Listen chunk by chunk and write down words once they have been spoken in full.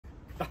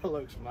That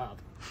looks mad.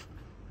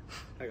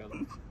 Hang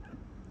on.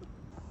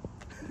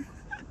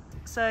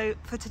 So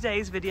for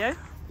today's video,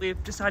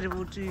 we've decided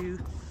we'll do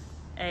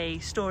a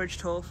storage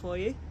tour for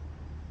you.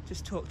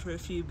 Just talk through a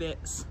few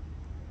bits.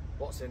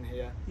 What's in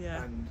here?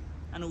 Yeah.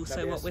 And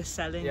also what we're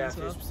selling as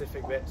well. Yeah, a few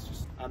specific bits,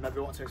 just, and maybe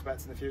what to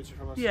expect in the future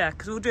from us. Yeah,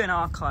 because we'll do an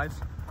archive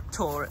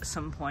tour at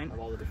some point. Of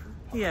all the different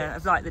pockets. Yeah,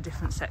 of like the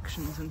different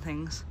sections and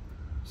things.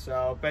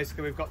 So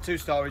basically we've got 2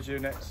 storage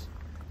units.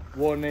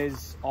 One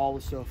is all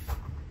the stuff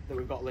that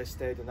we've got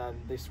listed, and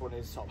then this one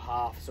is sort of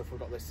half stuff we've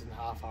got listed in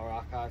half our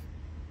archive.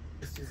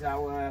 This is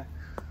our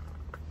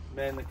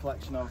mainly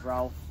collection of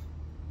Ralph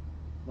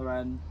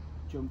Lauren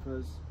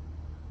jumpers.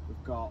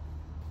 We've got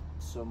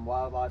some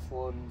wildlife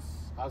ones,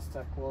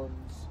 Aztec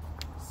ones,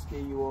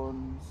 ski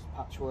ones,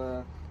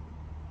 patchwork,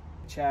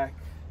 check,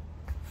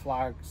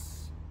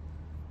 flags,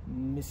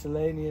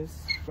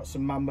 miscellaneous. We've got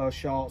some Mambo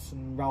shorts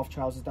and Ralph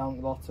trousers down at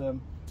the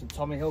bottom, some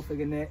Tommy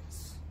Hilfiger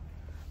knits,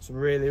 some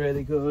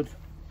really good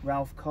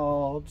Ralph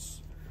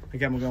cords.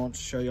 Again, we're going to want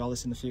to show you all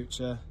this in the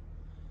future.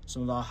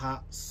 Some of our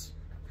hats.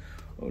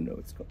 Oh no,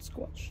 it's got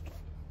squashed.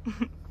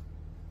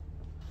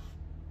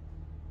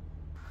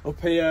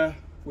 Up here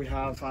we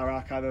have our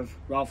archive of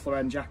Ralph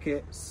Lauren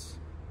jackets,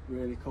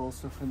 really cool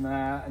stuff in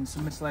there, and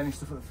some miscellaneous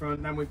stuff at the front.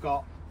 And then we've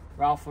got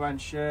Ralph Lauren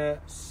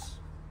shirts,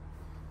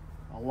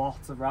 a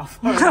lot of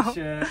Ralph Lauren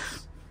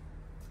shirts.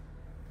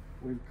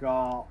 We've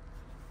got,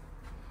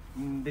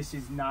 this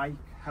is Nike,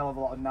 hell of a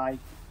lot of Nike.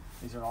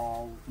 These are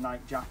all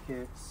Nike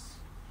jackets,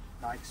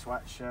 Nike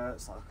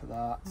sweatshirts, look at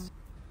that.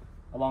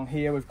 Along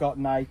here we've got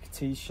Nike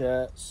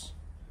t-shirts,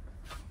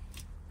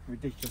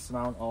 ridiculous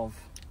amount of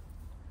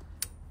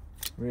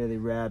really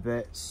rare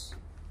bits.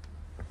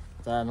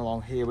 Then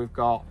along here we've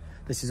got,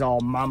 this is all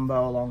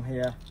Mambo along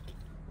here,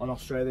 an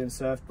Australian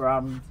surf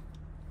brand.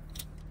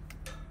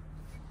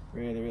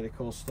 Really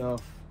cool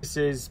stuff. This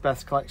is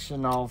Beth's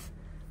collection of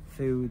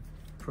food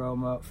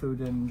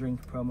and drink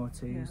promo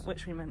tees. Yeah,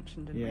 which we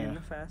mentioned in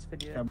the first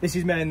video. This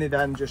is mainly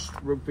then just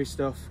rugby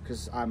stuff,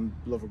 because I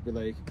love rugby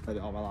league, played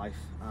it all my life,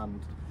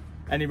 and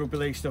any rugby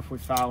league stuff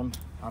we've found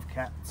I've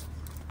kept.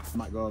 I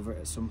might go over it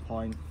at some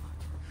point.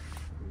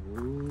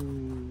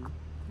 Ooh.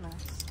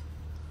 Nice.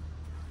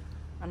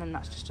 And then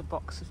that's just a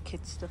box of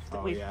kids stuff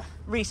that we've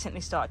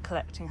recently started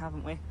collecting,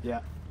 haven't we?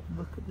 Yeah.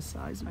 Look at the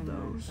size of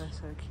those. They're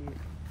so cute.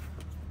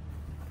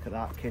 Look at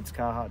that kids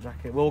Carhartt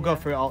jacket. We'll go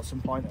through it all at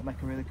some point and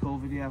make a really cool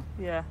video.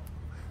 Yeah.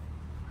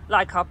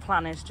 Like our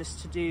plan is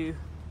just to do,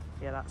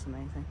 that's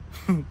amazing.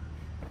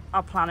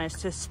 Our plan is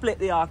to split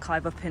the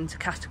archive up into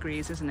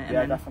categories, isn't it? And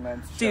yeah,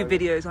 definitely. Do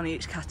videos on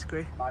each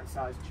category.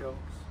 Bite-sized chunks.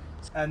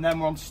 And then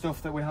we're on to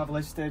stuff that we have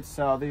listed.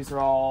 So these are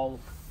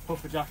all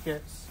puffer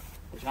jackets,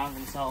 which aren't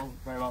going to sell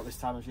very well this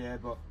time of year,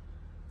 but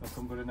they'll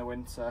come good in the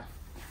winter.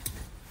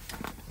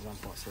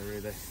 What's a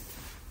really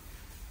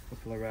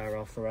couple of rare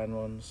Ralph Lauren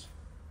ones.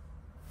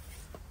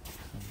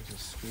 And there's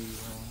a ski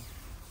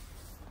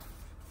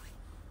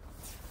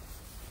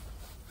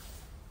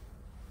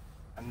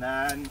one. And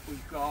then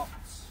we've got,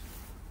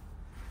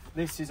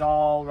 this is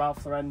all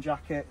Ralph Lauren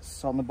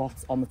jackets. On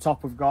the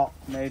top we've got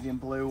navy and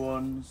blue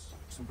ones,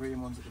 some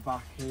green ones at the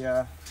back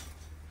here.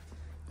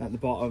 At the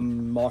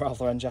bottom, more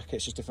Ralph Lauren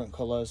jackets, just different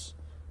colours.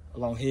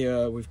 Along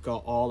here we've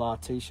got all our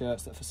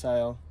t-shirts that are for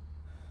sale.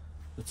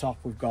 At the top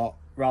we've got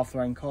Ralph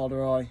Lauren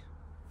corduroy.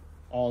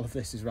 All of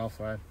this is Ralph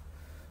Lauren.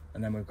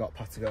 And then we've got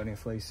Patagonia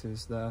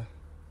fleeces there.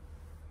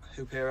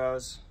 Hoop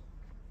Heroes.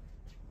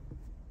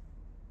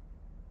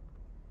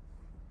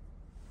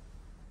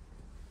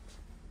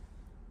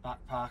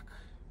 Backpack,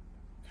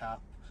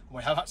 cap. And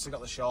we have actually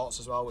got the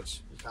shorts as well,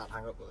 which you can't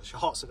hang up, but the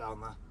shorts are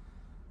down there.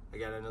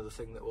 Again, another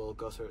thing that we'll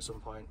go through at some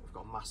point. We've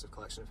got a massive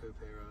collection of Hoop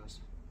Heroes.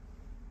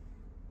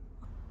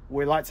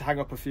 We like to hang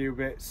up a few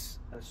bits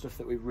and stuff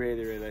that we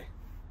really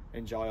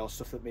enjoy, or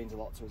stuff that means a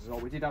lot to us as well.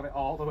 We did have it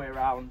all the way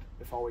around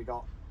before we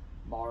got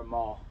more and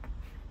more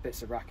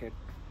bits of racking.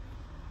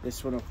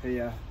 This one up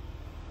here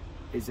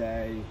is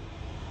a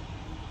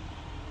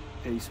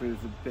piece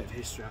with a bit of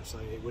history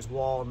actually. It was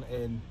worn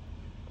in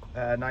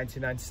a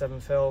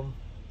 1997 film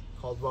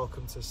called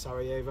Welcome to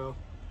Sarajevo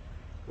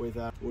with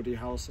Woody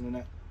Harrelson in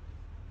it.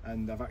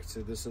 And I've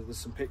actually, there's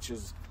some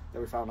pictures that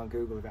we found on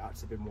Google of it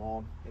actually been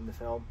worn in the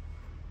film,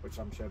 which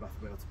I'm sure Beth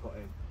will be able to put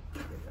in.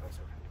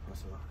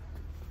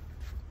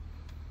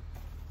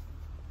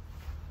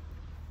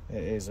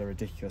 It is a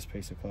ridiculous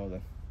piece of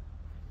clothing.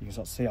 You can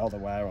sort of see all the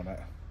wear on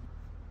it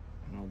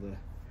and all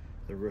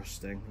the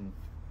rusting. And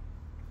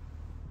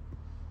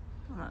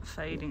that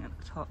fading at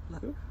the top,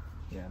 look.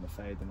 Yeah, and the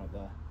fading up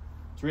there.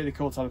 It's really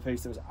cool to have a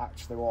piece that was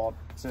actually worn.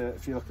 So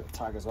if you look at the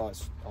tag as well,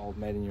 it's all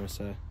made in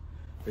USA.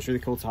 It's really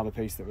cool to have a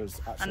piece that was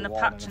actually worn. And the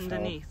patch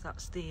underneath,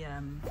 that's the...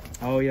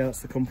 Oh yeah,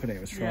 that's the company it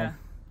was from. Yeah.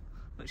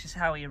 Which is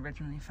how we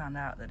originally found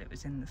out that it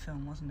was in the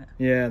film, wasn't it?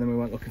 Yeah, and then we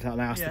went looking at it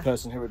and I asked the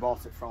person who we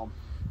bought it from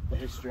the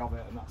history of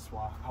it, and that's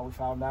how we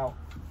found out.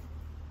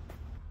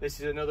 This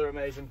is another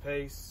amazing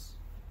piece.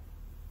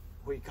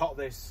 We got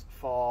this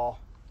for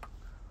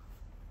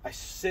a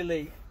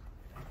silly,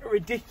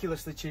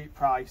 ridiculously cheap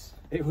price.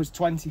 It was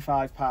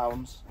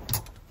 £25.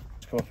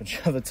 come up and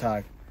show the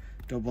tag.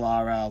 Double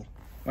RL.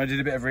 When I did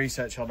a bit of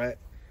research on it,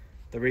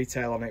 the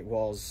retail on it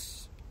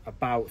was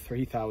about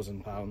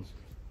 £3,000.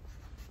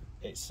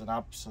 It's an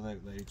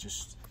absolutely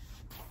just,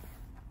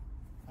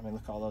 I mean,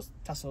 look at all those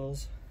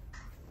tassels.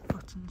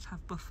 Buttons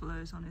have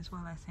buffaloes on as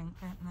well, I think,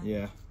 don't they?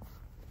 Yeah.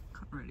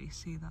 Can't really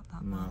see that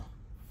No. well.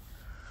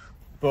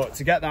 But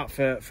to get that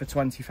for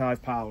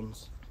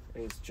 £25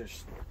 is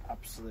just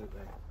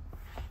absolutely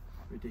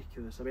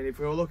ridiculous. I mean, if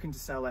we were looking to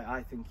sell it,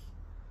 I think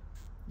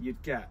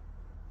you'd get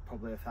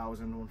probably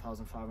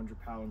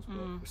 £1,000–1,500.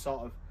 But we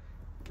sort of,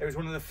 it was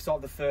one of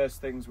the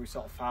first things we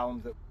sort of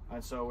found that,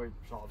 and so we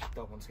sort of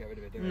don't want to get rid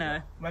of it, do we? No.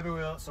 Maybe we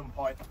will at some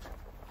point.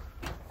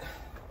 Yeah,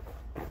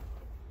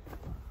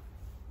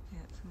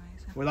 it's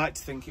amazing. We like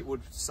to think it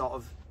would sort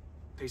of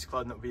piece of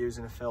clothing that would be used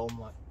in a film.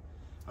 Like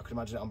I could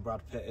imagine it on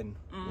Brad Pitt in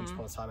Once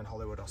Upon a Time in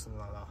Hollywood or something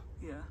like that.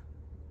 Yeah.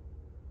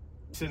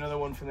 It's another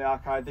one from the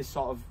archive. This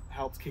sort of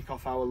helped kick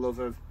off our love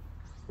of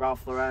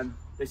Ralph Lauren.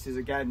 This is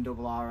again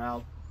double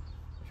RL.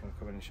 If you want to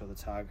come in and show the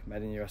tag,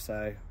 made in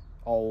USA,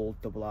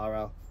 old double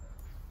RL,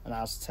 an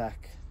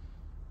Aztec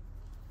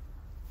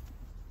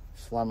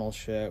flannel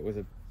shirt with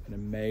an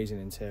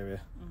amazing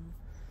interior.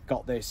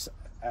 Got this,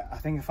 I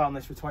think I found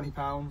this for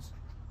 £20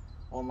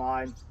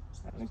 online,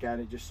 and again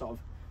it just sort of,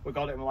 we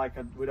got it and we're like,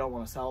 we don't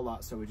want to sell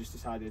that, so we just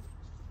decided,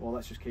 well,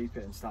 let's just keep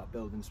it and start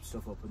building some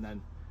stuff up, and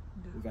then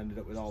we've ended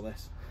up with all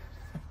this.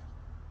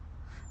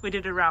 We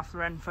did a Ralph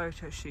Lauren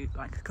photo shoot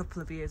like a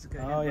couple of years ago.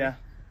 Oh yeah.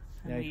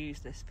 And Yeah. we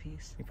used this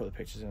piece. You put the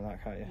pictures in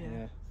that, can't you?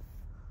 Yeah.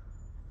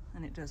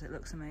 And it does, it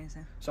looks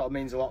amazing. Sort of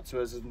means a lot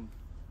to us, and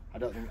I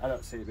don't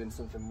see it being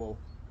something we'll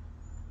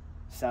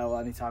sell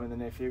anytime in the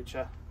near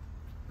future.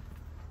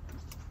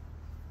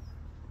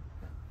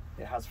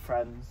 It has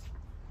friends.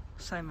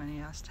 So many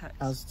Aztecs.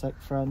 Aztec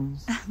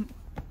friends.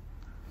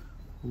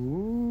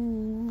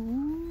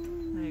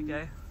 Ooh. There you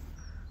go.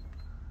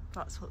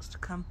 That's what's to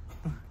come.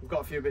 We've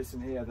got a few bits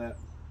in here that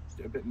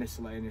are a bit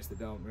miscellaneous that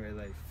don't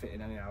really fit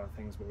in any of our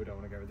things, but we don't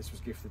want to go with. This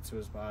was gifted to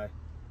us by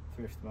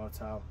Thrift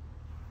Motel.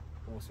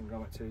 Wallace and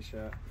Gromit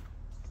t-shirt.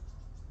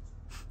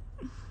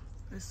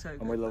 It's so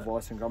good. And we love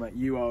Wallace and Gromit.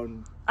 You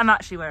own... I'm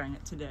actually wearing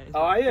it today.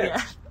 Oh, are you?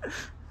 Yeah.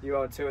 You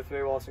own 2 or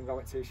 3 Wallace and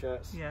Gromit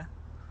t-shirts? Yeah.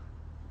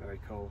 Very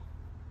cool.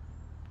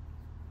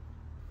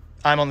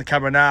 I'm on the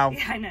camera now.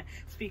 Yeah, I know.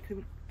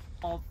 Speaking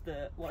of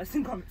the Wallace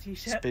and Gromit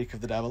t-shirt. Speak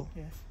of the devil.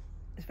 Yes.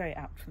 It's very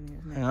apt for me,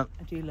 isn't it? Yeah.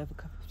 I do love a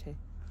cup of tea.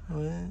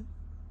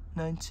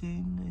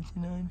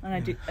 1989.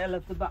 And I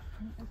love the back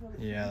print as well.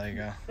 Yeah, there you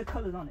go. The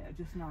colours on it are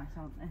just nice,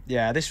 aren't they?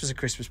 Yeah, this was a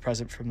Christmas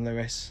present from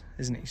Lewis.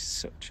 Isn't he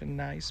such a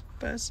nice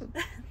person?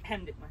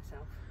 Hemmed it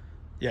myself.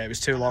 Yeah, it was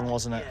too long,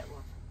 wasn't it? Yeah, it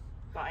was.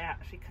 But I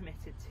actually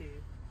committed to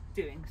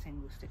doing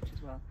single stitch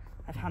as well.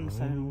 I've hand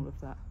sewn all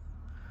of that.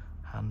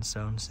 Hand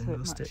sewn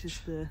single so it matches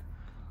stitch. the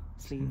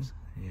sleeves.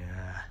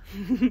 Yeah.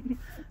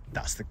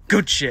 That's the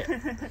good shit.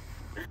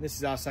 This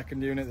is our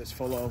second unit that's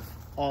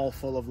all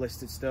full of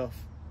listed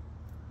stuff.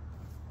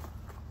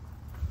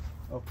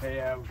 Up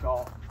here we've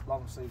got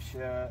long sleeve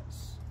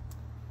shirts,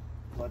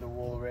 leather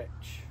Woolrich.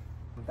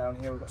 And down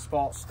here we've got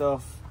sports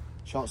stuff,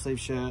 short sleeve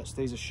shirts,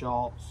 these are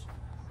shorts.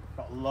 We've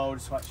got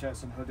loads of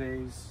sweatshirts and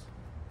hoodies.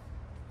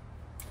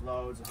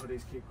 Loads of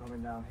hoodies keep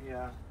coming down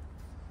here.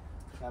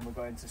 Then we're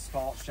going to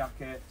sports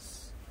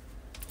jackets.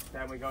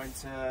 Then we're going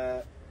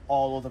to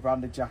all other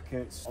branded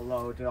jackets. A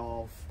load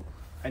of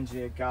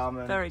engineered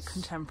garments. Very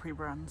contemporary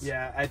brands.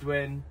 Yeah,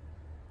 Edwin,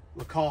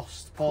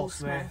 Lacoste, Paul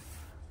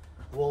Smith,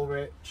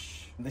 Woolrich.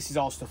 This is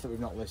all stuff that we've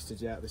not listed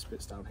yet. This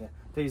bit's down here.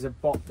 There's a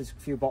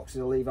few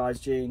boxes of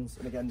Levi's jeans,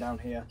 and again down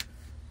here,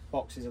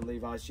 boxes of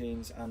Levi's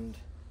jeans and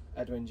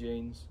Edwin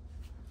jeans.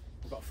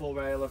 We've got a full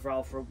rail of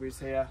Ralph rugbys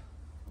here.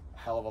 A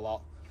hell of a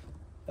lot.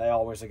 They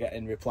always are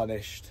getting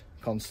replenished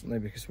constantly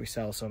because we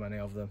sell so many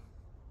of them.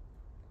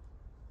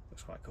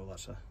 Looks quite cool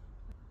actually.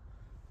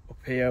 Up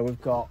here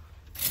we've got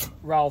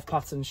Ralph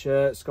pattern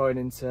shirts going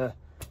into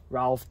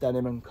Ralph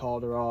denim and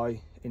corduroy,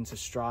 into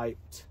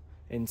striped,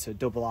 into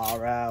double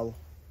RL,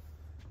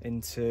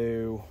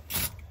 into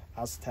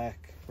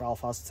Aztec,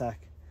 Ralph Aztec,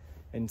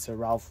 into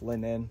Ralph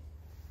linen,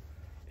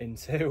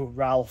 into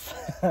Ralph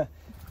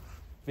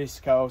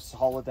viscose,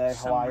 holiday,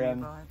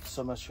 Hawaiian,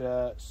 summer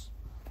shirts.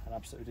 An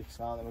absolutely ridiculous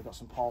amount. Then we've got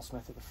some Paul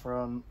Smith at the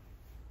front.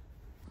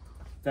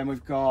 Then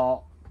we've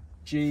got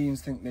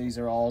jeans, I think these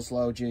are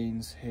Oslo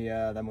jeans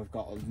here. Then we've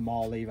got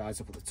more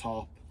Levi's up at the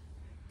top.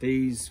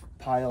 These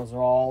piles are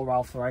all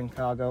Ralph Lauren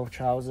cargo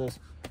trousers,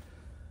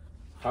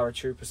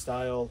 paratrooper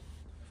style.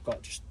 We've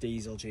got just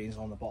diesel jeans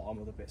on the bottom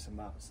with the bits and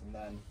bats, and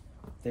then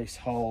this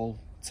whole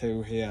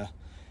two here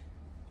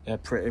are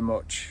pretty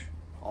much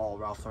all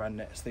Ralph Lauren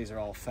knits. These are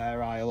all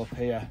fairisle up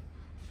here.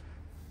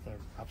 They're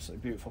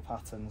absolutely beautiful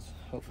patterns.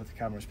 Hopefully the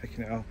camera's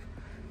picking it up.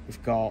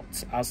 We've got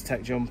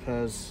Aztec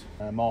jumpers,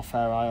 more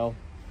fairisle,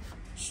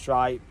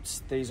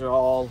 striped. These are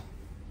all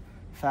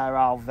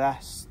fairisle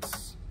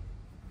vests.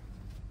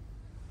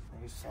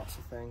 These sorts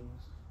of things.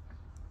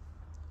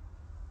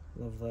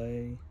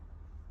 Lovely.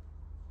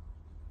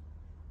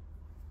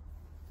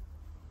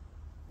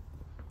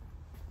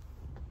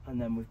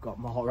 And then we've got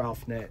more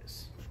Ralph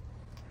knits.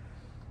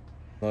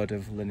 Load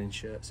of linen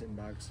shirts in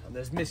bags. And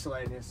there's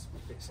miscellaneous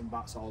bits and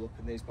bats all up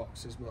in these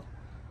boxes, but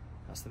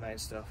that's the main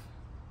stuff.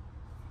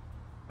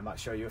 I might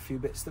show you a few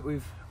bits that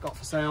we've got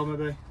for sale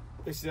maybe.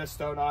 This is a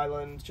Stone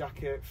Island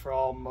jacket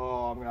from,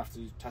 I'm going to have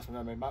to test my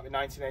memory, it might be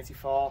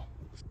 1984.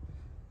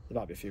 There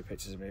might be a few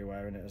pictures of me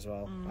wearing it as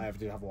well. I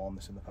do have worn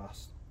this in the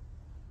past.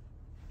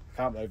 I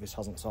can't believe this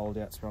hasn't sold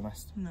yet, to be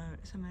honest. No,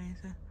 it's amazing.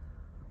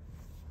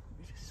 Let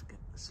me just get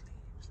the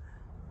sleeves there.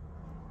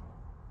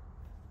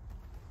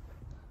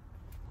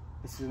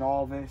 This is an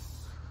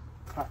Orvis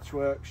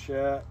patchwork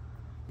shirt.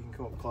 You can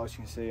come up close, you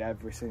can see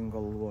every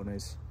single one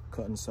is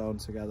cut and sewn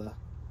together.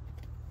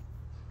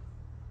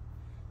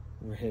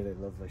 Really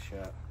lovely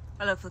shirt.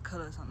 I love the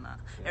colours on that.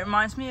 Yeah. It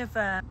reminds me of,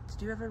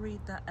 did you ever read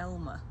that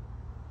Elmer?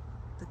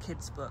 The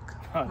kids book.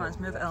 Reminds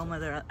me of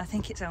Elmer I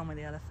think it's Elmer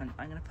the elephant.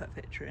 I'm going to put a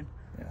picture in.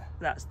 Yeah.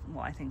 That's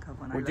what I think of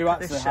when I look We do at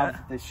this actually shirt.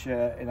 have this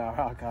shirt in our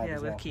archive. Yeah,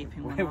 as we're well.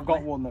 keeping one. We've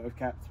got one that we've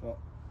kept, but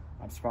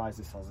I'm surprised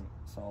this hasn't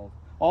sold.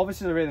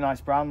 Orvis is a really nice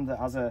brand that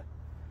does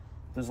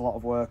a lot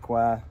of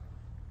workwear.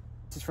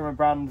 This is from a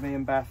brand me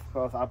and Beth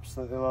both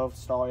absolutely love,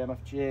 Story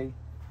MFG.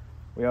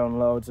 We own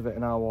loads of it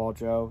in our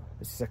wardrobe.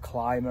 This is a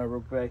climber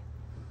rugby.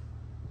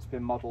 It's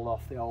been modelled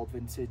off the old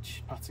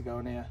vintage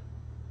Patagonia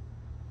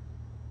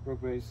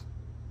rugbys.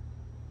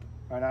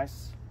 Very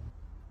nice.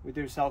 We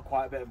do sell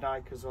quite a bit of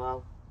Nike as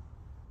well.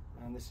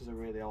 And this is a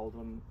really old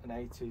one, an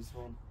 80s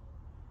one.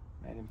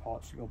 Made in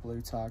Portugal,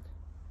 blue tag.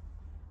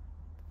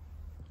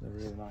 There's a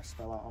really nice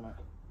spell out on it.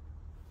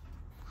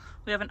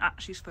 We haven't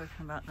actually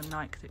spoken about the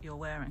Nike that you're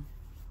wearing.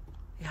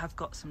 You have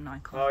got some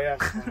Nike on. Oh yes,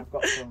 I've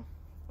got some.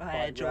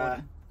 Air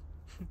Jordan.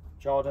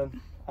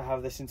 Jordan. I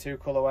have this in 2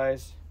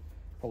 colourways.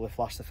 Probably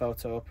flash the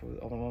photo up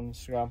on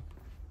Instagram.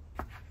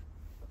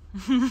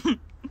 I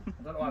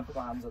don't know why I put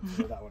my hands up to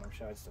do that when I'm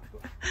showing stuff,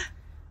 but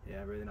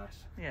yeah, really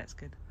nice. Yeah, it's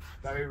good.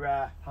 Very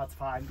rare, hard to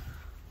find.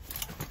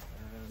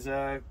 There's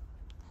a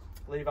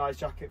Levi's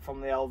jacket from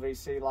the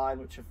LVC line,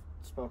 which I've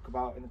spoke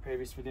about in the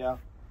previous video.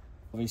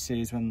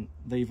 LVC is when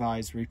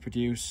Levi's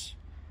reproduce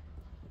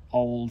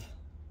old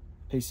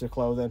pieces of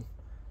clothing,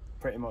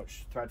 pretty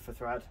much thread for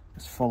thread.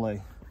 It's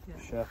fully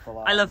Sherpa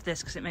line. I love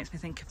this because it makes me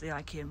think of the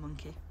IKEA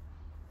monkey.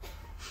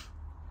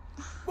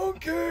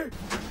 Monkey!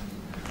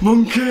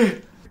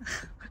 Monkey!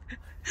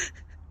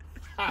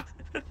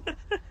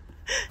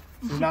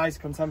 Some nice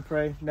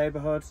contemporary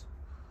Neighbourhood.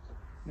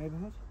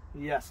 Neighbourhood?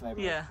 Yes,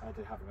 Neighbourhood. Yeah. I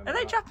do have Are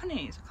they that.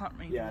 Japanese? I can't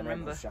really remember.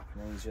 Neighbourhood's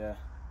Japanese, yeah.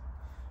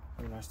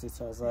 Very nice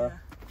details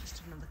there. Yeah,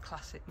 just another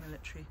classic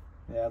military.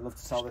 Yeah, I'd love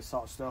to sell this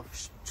sort of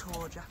stuff.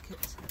 Chore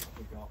jackets.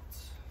 We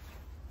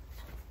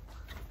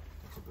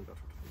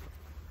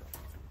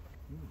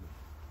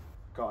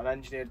got an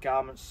engineered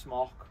garment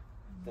smock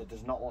that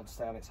does not want to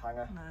stay on its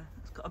hanger. No,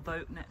 it's got a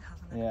boat neck,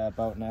 hasn't it? Yeah,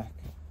 boat neck.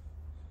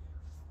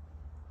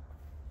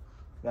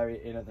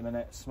 Very in at the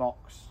minute.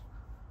 Smocks.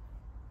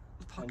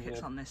 The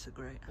pockets on this are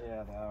great.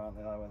 Yeah, they are, aren't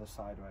they? They're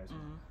sideways.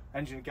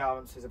 Engineered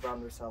Garments is a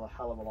brand we sell a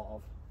hell of a lot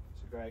of.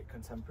 It's a great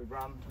contemporary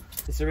brand.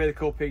 It's a really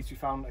cool piece we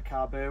found at a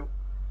car boot.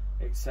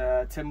 It's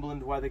a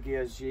Timberland Weather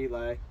Gears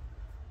gilet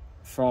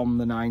from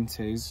the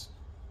 90s.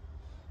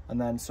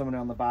 And then someone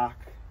on the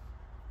back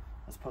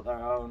has put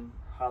their own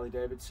Harley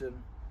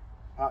Davidson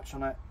patch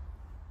on it.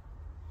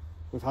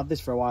 We've had this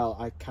for a while.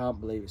 I can't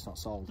believe it's not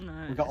sold. No,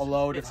 we got a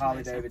load of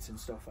Harley Davidson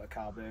stuff at a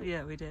car boot.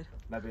 Yeah, we did.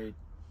 Maybe,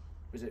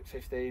 was it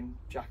 15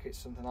 jackets,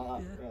 something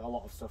like that? Yeah. A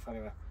lot of stuff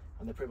anyway.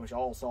 And they're pretty much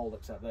all sold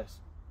except this,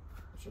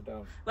 which I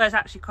don't. Well, it's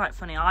actually quite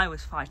funny. I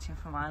was fighting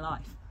for my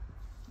life,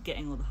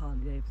 getting all the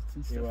Harley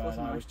Davidson stuff,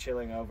 wasn't I? I was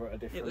chilling over at a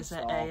different It was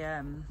store. at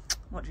a,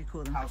 what do you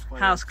call them?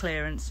 House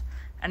clearance.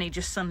 And he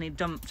just suddenly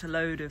dumped a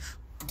load of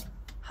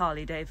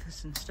Harley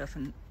Davidson stuff,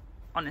 and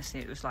honestly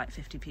it was like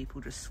 50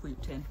 people just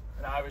swooped in.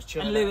 And I was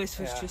chilling. And Lewis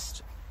was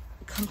just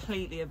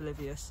completely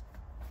oblivious.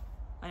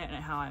 I don't know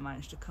how I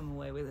managed to come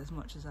away with as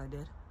much as I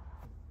did.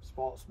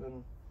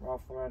 Sportsman,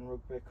 Ralph Lauren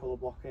rugby, colour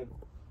blocking.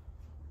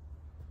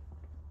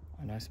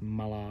 A nice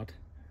mallard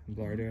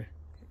embroidery.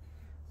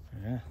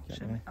 Yeah,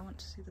 I want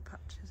to see the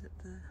patches at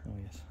the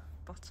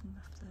bottom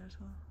left there as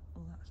well.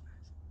 Oh, that's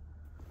nice.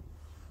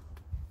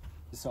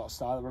 The sort of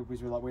style of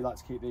rugby's we like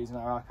to keep these in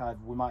our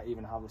archive. We might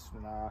even have this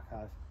one in our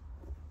archive.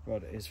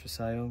 But it is for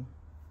sale.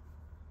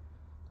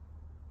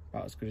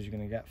 About as good as you're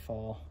going to get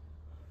for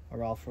a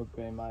Ralph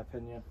rugby, in my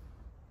opinion.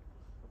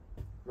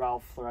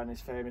 Ralph Lauren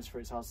is famous for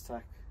its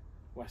Aztec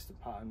Western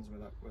patterns.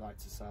 We like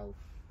to sell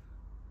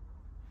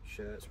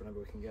shirts whenever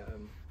we can get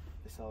them.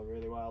 They sell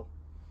really well.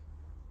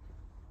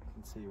 You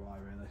can see why,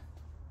 really.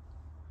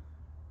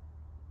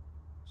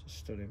 It's a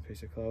stunning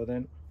piece of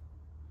clothing.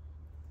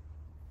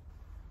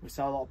 We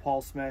sell a lot of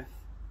Paul Smith.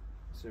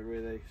 It's a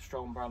really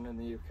strong brand in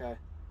the UK.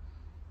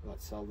 We like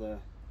to sell the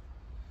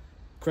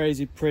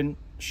crazy print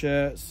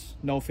shirts.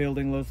 No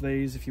Fielding love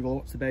these. If you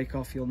watch the Bake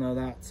Off, you'll know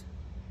that.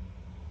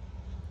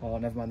 Oh,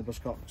 never mind the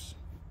Buzzcocks.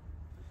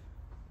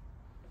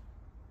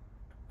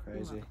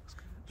 Crazy.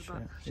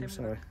 I'm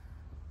sorry.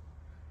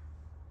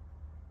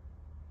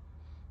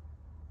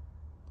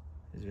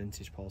 There's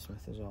vintage Paul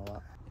Smith as well.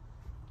 That.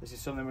 This is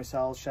something we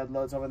sell shed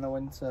loads of in the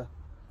winter.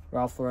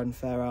 Ralph Lauren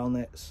fairisle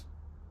knits.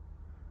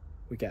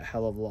 we get a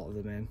hell of a lot of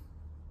them in.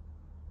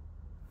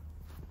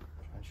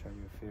 Try and show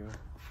you a few.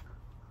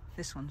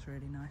 This one's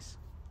really nice.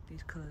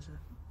 These colours are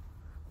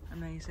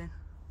amazing.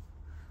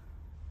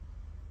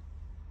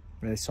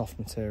 Really soft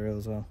material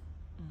as well.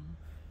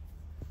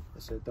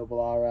 It's a double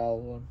RL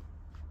one.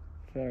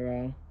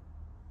 Fairisle.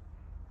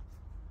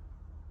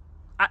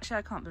 Actually,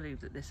 I can't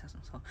believe that this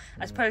hasn't sold.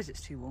 I suppose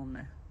it's too warm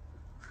now.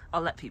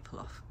 I'll let people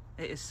off.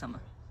 It is summer.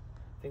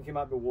 I think it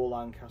might be wool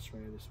and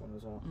cashmere, this one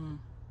as well.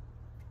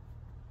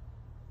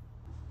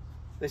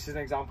 This is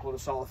an example of the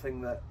sort of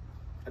thing that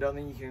I don't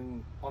think you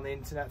can, on the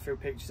internet through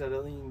pictures, I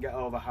don't think you can get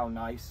over how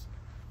nice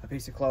a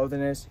piece of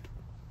clothing is.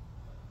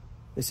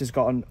 This has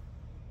got an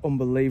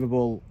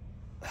unbelievable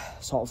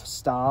sort of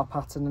star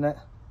pattern in it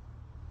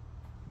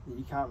that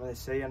you can't really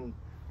see, and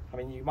I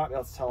mean you might be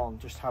able to tell on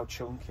just how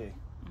chunky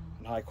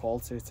and high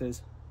quality it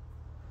is.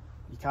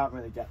 You can't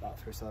really get that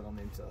through selling on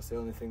the internet. That's the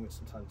only thing that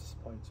sometimes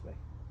disappoints me.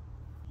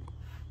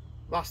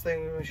 Last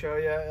thing I'm going to show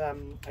you,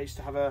 I used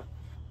to have a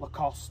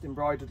Lacoste,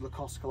 embroidered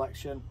Lacoste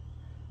collection.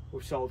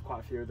 We've sold quite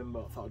a few of them,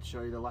 but I thought I'd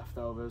show you the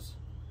leftovers.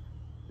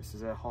 This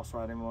is a horse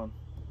riding one.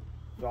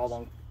 They're all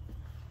on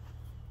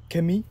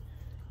Camille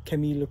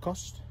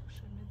Lacoste.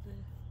 Show me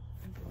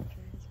the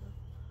embroidery as well.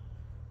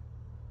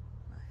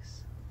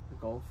 Nice. The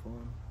golf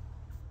one.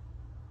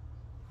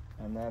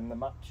 And then the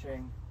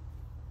matching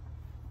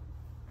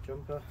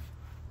jumper.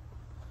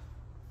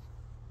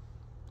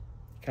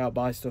 Can't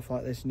buy stuff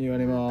like this new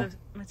anymore.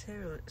 The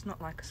material, it's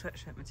not like a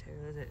sweatshirt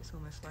material, is it? It's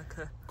almost like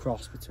a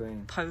cross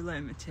between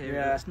polo material.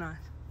 Yeah. It's nice.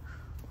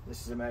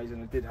 This is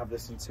amazing. I did have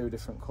this in 2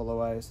 different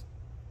colourways.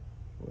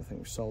 I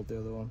think we sold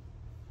the other one.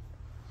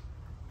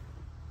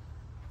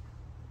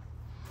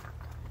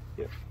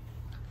 Yep.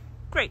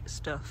 Great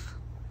stuff.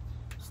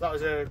 So that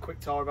was a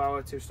quick tour of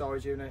our 2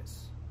 storage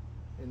units.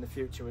 In the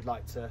future we'd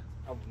like to,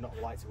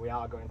 we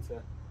are going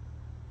to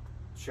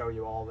show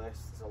you all this.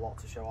 There's a lot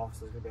to show off,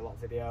 so there's going to be a lot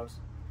of videos.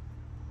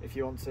 If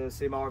you want to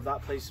see more of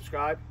that, please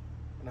subscribe,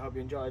 and I hope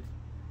you enjoyed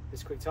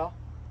this quick tour.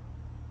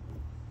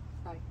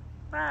 Bye.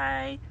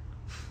 Bye.